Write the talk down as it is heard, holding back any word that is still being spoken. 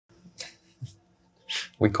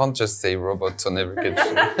We can't just say robots on every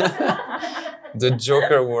kitchen. The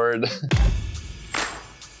Joker word.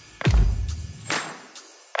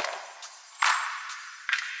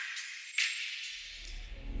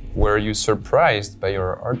 Were you surprised by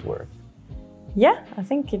your artwork? Yeah, I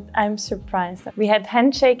think I'm surprised. We had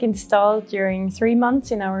Handshake installed during 3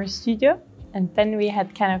 months in our studio. And then we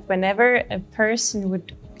had kind of, whenever a person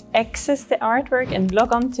would access the artwork and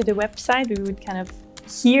log on to the website, we would kind of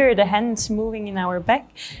hear the hands moving in our back.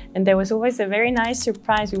 And there was always a very nice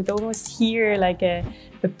surprise. We would almost hear like a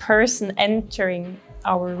person entering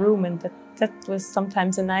our room, and that was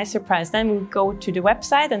sometimes a nice surprise. Then we would go to the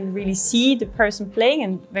website and really see the person playing,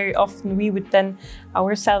 and very often we would then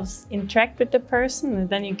ourselves interact with the person, and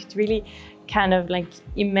then you could really kind of like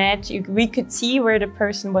imagine, we could see where the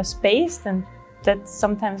person was based, and that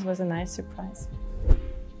sometimes was a nice surprise.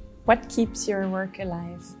 What keeps your work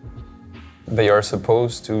alive? They are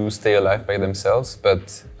supposed to stay alive by themselves,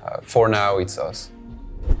 but for now it's us.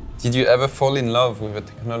 Did you ever fall in love with a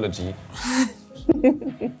technology?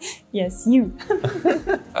 Yes, you.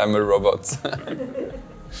 I'm a robot.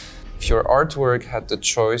 If your artwork had the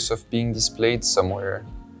choice of being displayed somewhere,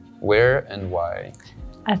 where and why?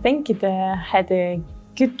 I think it had a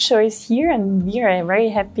good choice here, and we are very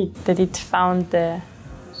happy that it found a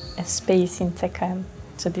space in Zekheim.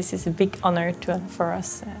 So this is a big honor for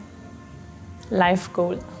us, life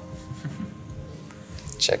goal.